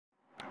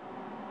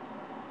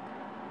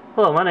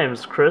Hello, my name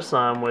is Chris.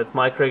 I'm with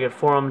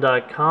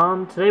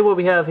mycricketforum.com. Today what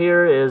we have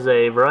here is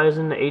a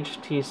Verizon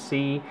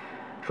HTC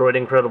Droid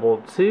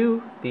Incredible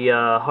 2. The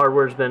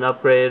hardware's been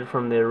upgraded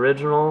from the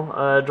original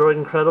Droid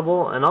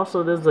Incredible, and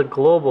also this is a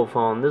global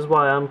phone. This is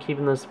why I'm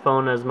keeping this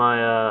phone as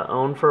my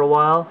own for a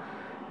while.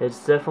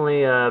 It's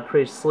definitely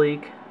pretty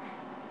sleek.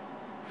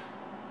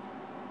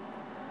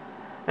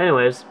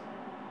 Anyways,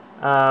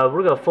 we're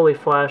going to fully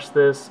flash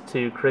this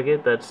to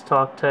Cricket. That's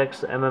talk,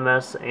 text,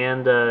 MMS,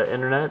 and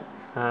internet.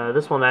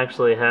 This one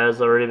actually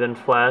has already been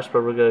flashed,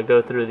 but we're going to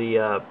go through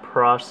the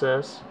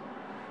process.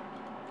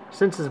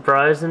 Since it's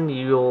Verizon,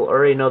 you'll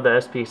already know the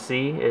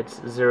SPC. It's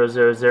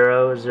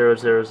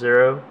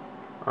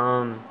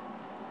 0000000.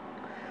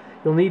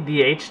 You'll need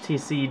the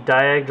HTC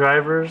diag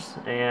drivers,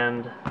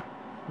 and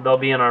they'll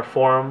be in our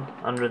forum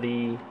under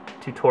the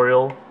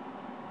tutorial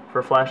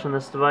for flashing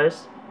this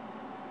device.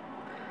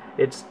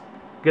 It's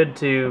good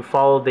to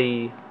follow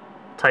the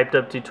typed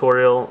up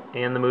tutorial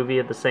and the movie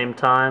at the same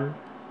time,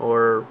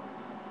 or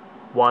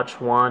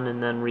watch one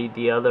and then read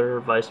the other,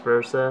 or vice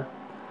versa.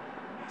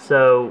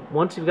 So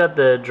once you've got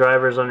the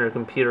drivers on your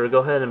computer, go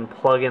ahead and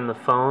plug in the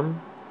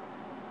phone.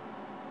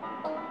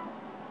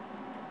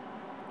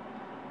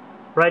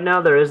 Right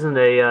now there isn't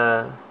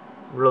a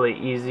really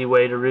easy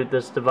way to root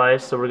this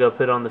device, so we're going to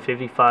put it on the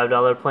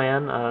 $55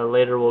 plan.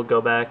 Later we'll go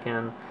back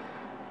and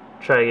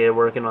try to get it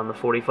working on the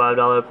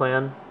 $45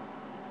 plan.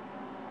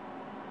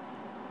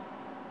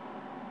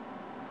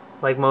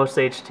 Like most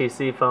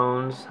HTC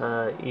phones,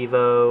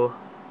 Evo,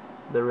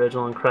 the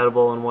original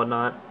Incredible, and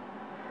whatnot.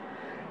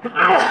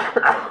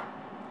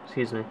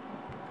 Excuse me.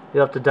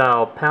 You'll have to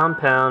dial pound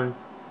pound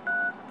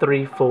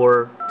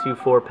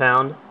 3424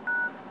 pound.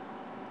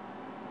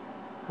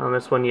 On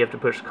this one you have to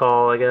push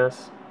call, I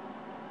guess.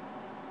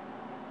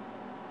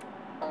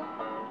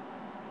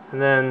 And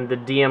then the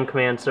DM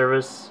command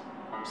service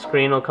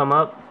screen will come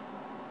up.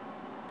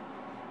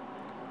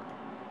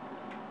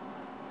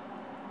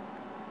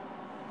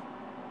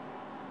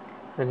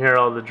 And here are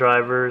all the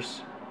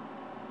drivers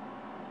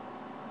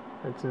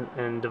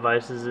and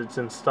devices it's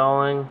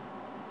installing.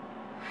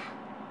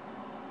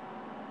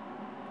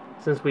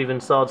 Since we've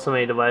installed so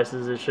many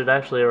devices, it should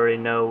actually already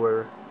know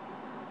where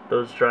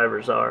those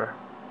drivers are.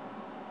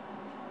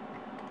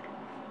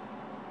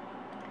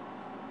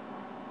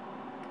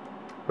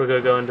 We're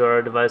going to go into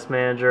our device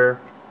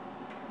manager.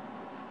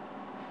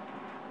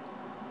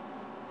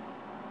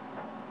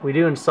 We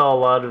do install a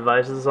lot of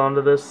devices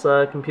onto this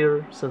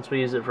computer since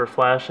we use it for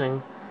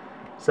flashing.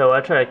 So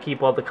I try to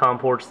keep all the COM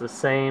ports the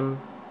same.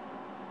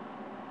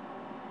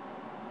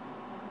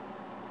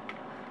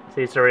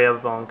 See, it's already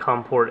up on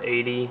COM port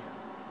 80.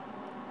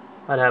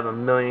 I'd have a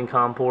million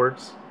COM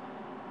ports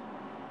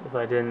if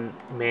I didn't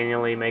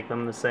manually make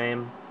them the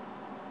same.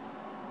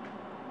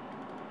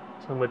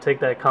 So I'm going to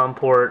take that COM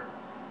port,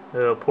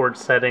 port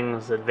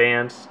settings,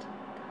 advanced.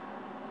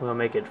 I'm going to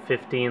make it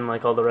 15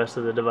 like all the rest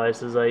of the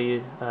devices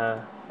I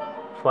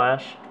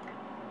flash.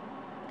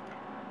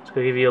 It's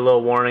going to give you a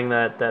little warning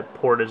that that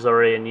port is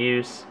already in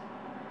use.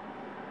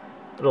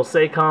 It'll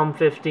say COM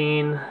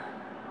 15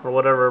 or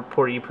whatever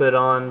port you put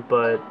on,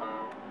 but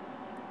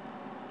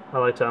I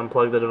like to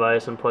unplug the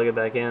device and plug it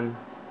back in.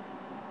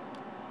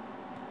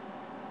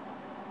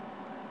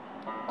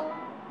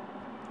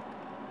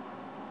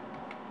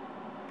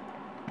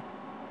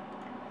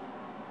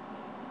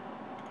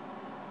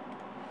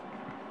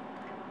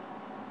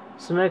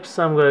 So next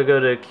I'm going to go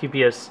to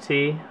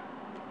QPST.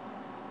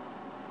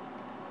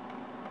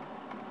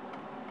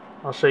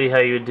 I'll show you how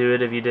you would do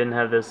it if you didn't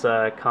have this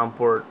COM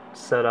port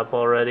set up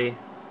already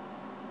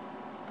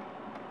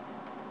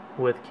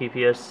with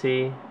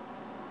QPST.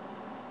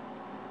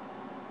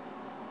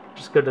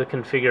 Just go to the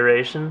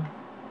configuration.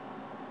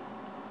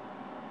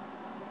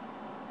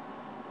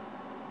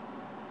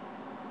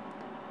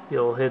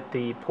 You'll hit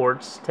the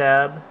ports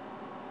tab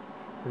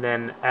and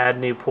then add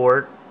new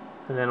port,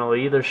 and then it'll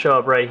either show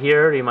up right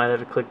here, or you might have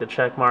to click the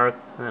check mark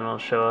and then it'll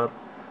show up.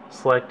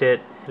 Select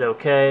it, hit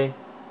OK.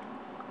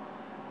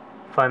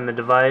 Find the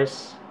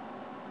device,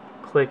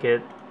 click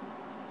it,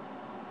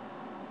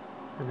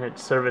 and hit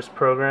Service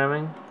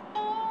Programming.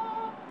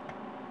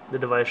 The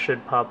device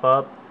should pop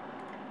up.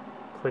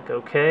 Click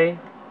OK.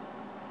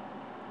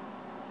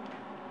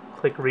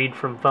 Click Read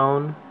from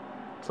Phone.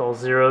 It's all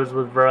zeros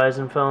with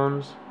Verizon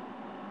phones.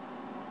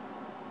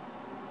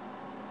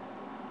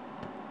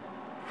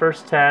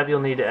 First tab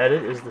you'll need to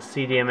edit is the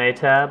CDMA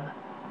tab.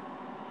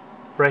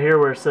 Right here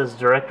where it says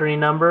directory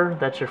number,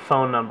 that's your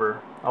phone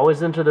number.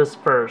 Always enter this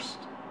first.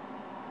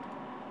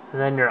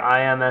 And then your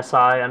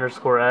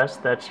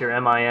IMSI_S, that's your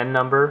MIN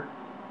number.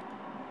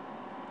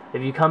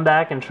 If you come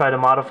back and try to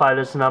modify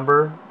this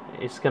number,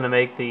 it's going to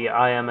make the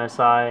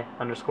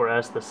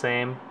IMSI_S the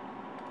same.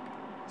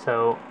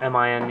 So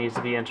MIN needs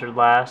to be entered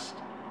last.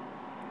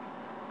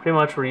 Pretty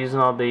much we're using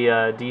all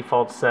the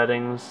default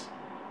settings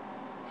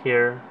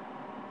here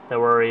that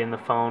were already in the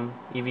phone.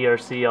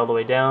 EVRC all the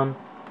way down.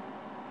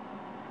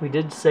 We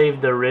did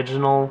save the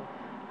original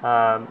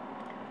file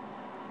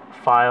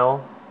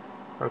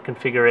or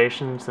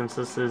configuration, since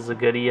this is a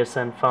good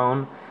ESN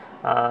phone.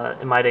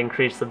 It might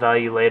increase the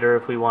value later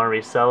if we want to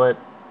resell it.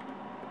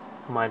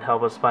 It might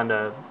help us find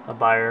a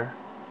buyer.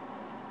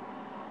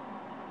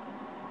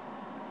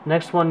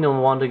 Next one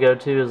you'll want to go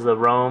to is the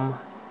Roam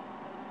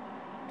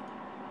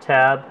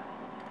tab.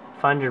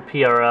 Find your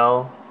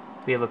PRL.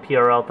 We have a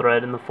PRL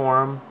thread in the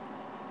forum.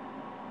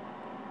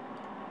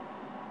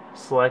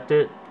 Select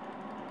it.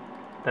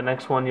 The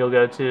next one you'll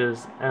go to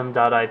is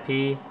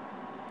m.ip.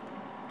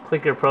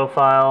 Click your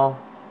profile.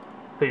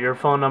 Put your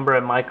phone number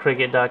at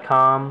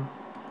mycricket.com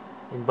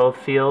in both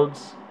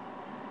fields.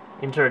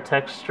 Enter a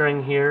text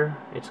string here.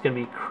 It's going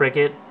to be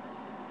cricket,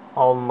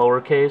 all in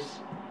lowercase,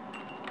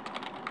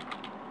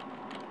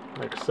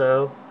 like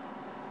so.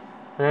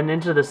 And then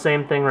enter the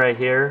same thing right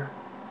here.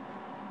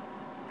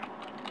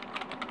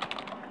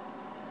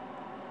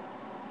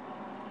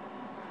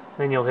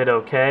 Then you'll hit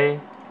OK.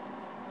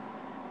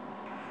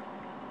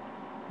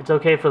 It's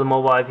okay for the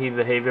mobile IP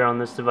behavior on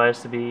this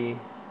device to be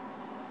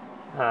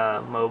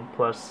mode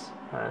plus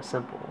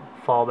simple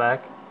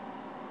fallback.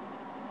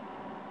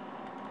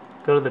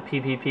 Go to the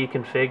PPP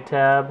config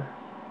tab,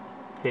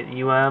 hit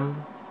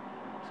UM,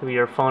 so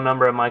your phone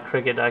number at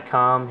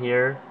mycricket.com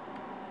here,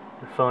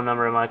 your phone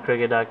number at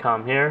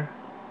mycricket.com here.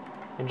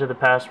 Enter the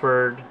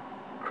password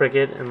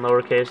cricket in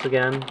lowercase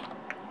again.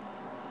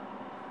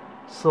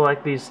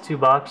 Select these two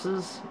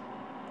boxes,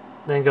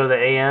 then go to the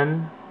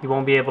AN. You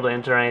won't be able to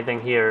enter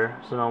anything here,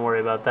 so don't worry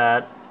about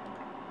that.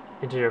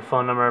 Enter your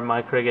phone number at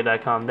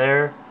mycricket.com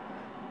there,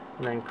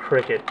 and then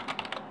cricket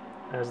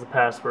as the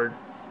password.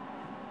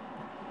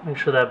 Make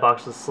sure that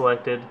box is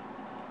selected.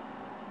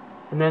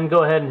 And then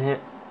go ahead and hit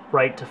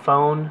write to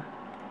phone.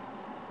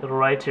 It'll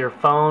write to your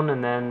phone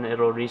and then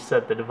it'll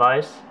reset the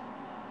device.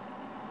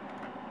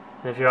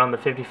 And if you're on the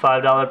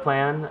 $55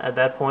 plan, at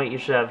that point you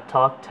should have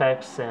talk,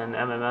 text, and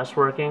MMS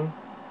working.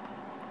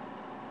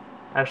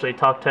 Actually,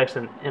 talk, text,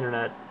 and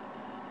internet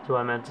is what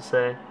I meant to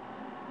say.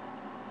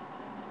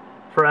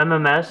 For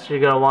MMS, you're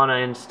going to want to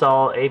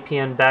install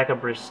APN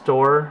Backup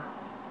Restore.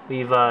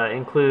 We've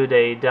included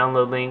a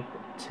download link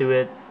to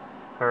it.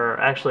 Or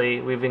actually,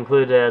 we've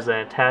included it as an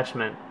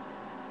attachment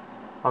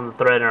on the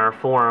thread in our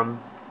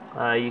forum.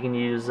 You can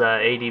use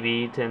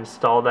ADB to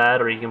install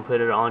that, or you can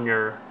put it on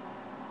your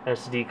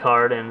SD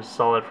card and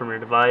install it from your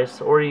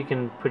device, or you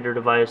can put your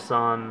device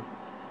on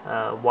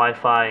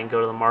Wi-Fi and go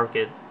to the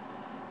market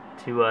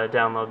to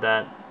download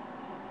that.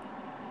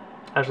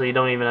 Actually, you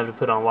don't even have to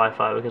put it on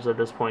Wi-Fi, because at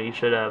this point you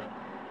should have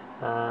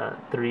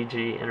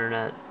 3G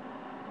internet.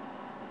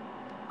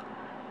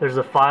 There's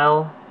a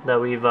file that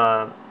we've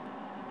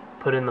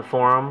put in the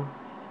forum,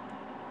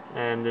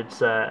 and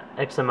it's a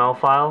XML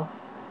file.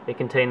 It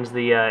contains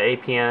the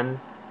APN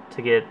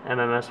to get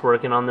MMS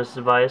working on this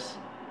device.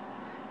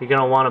 You're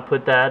going to want to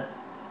put that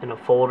in a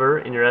folder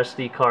in your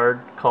SD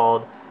card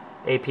called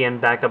APN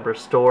Backup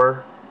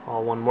Restore,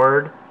 all one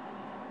word.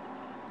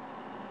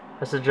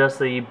 I suggest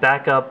that you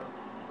back up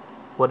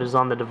what is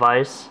on the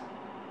device,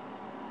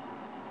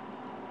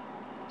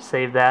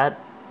 save that,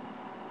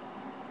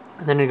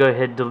 and then you're going to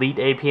hit delete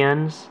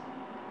APNs.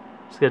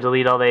 It's going to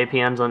delete all the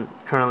APNs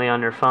currently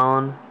on your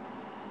phone,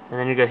 and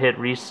then you're going to hit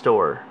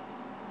restore.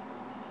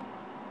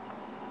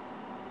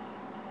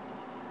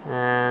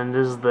 And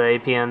this is the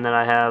APN that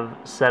I have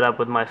set up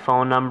with my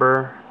phone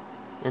number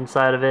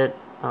inside of it.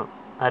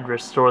 I'd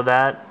restore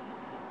that,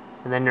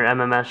 and then your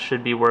MMS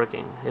should be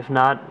working. If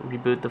not,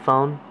 reboot the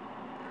phone.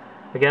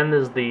 Again,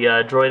 this is the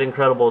Droid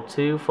Incredible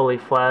 2 fully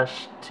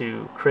flashed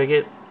to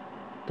Cricket.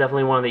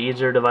 Definitely one of the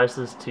easier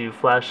devices to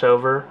flash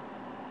over.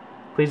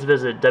 Please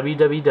visit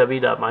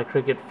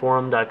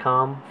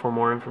www.mycricketforum.com for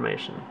more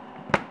information.